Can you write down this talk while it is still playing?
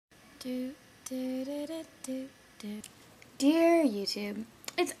Dear YouTube,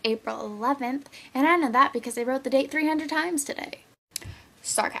 it's April 11th, and I know that because I wrote the date 300 times today.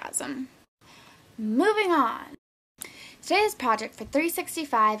 Sarcasm. Moving on. Today's project for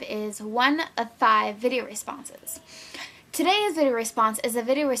 365 is 1 of 5 video responses. Today's video response is a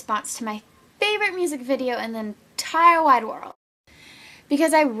video response to my favorite music video in the entire wide world.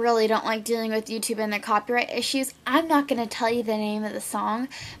 Because I really don't like dealing with YouTube and their copyright issues, I'm not going to tell you the name of the song,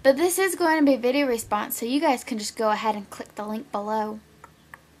 but this is going to be a video response, so you guys can just go ahead and click the link below.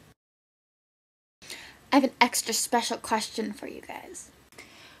 I have an extra special question for you guys.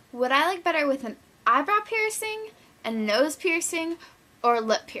 Would I like better with an eyebrow piercing, a nose piercing, or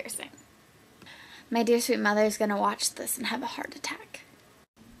lip piercing? My dear sweet mother is going to watch this and have a heart attack.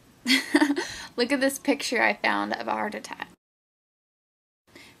 Look at this picture I found of a heart attack.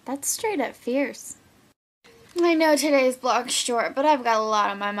 That's straight up fierce. I know today's vlog's short, but I've got a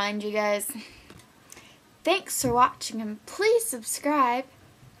lot on my mind, you guys. Thanks for watching, and please subscribe.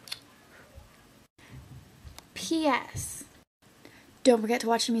 P.S. Don't forget to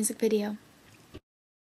watch the music video.